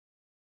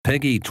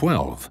Peggy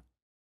 12.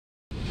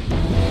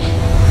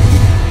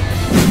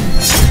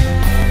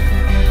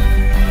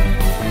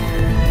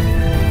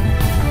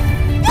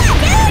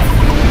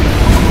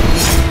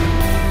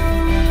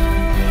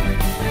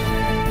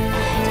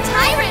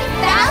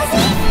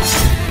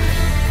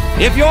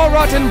 If your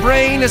rotten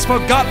brain has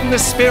forgotten the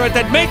spirit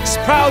that makes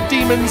proud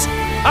demons,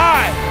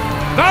 I,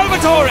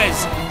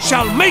 Valvatores,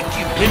 shall make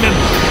you remember.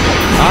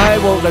 I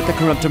won't let the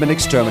corruptormen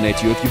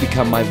exterminate you if you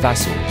become my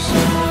vassals.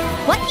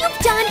 What you've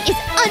done is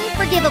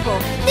unforgivable.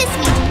 This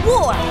means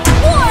war.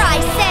 War,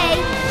 I say!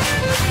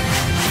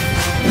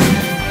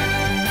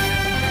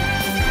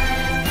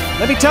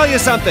 Let me tell you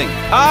something.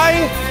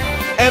 I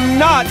am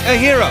not a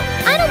hero.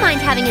 I don't mind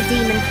having a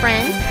demon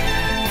friend.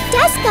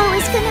 Disgaea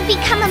is gonna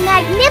become a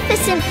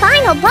magnificent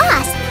final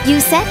boss. You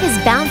said his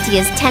bounty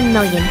is 10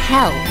 million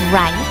hell,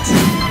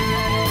 right?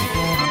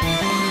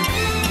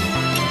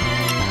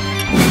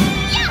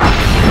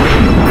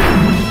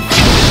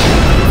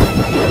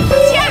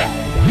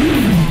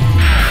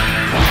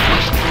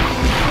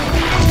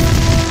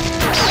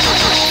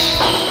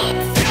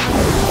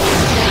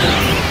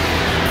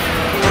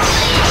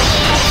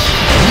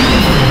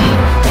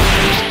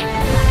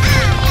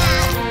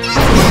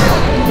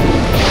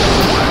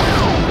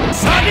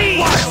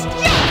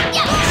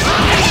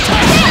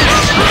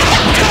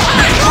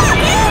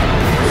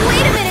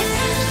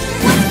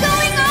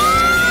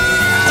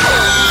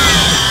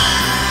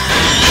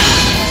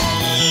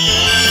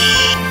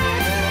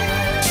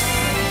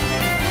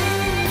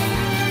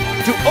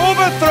 To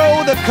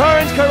overthrow the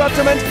current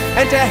corruptorment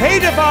and to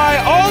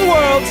hateify all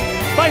worlds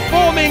by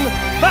forming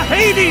the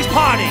Hades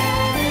Party!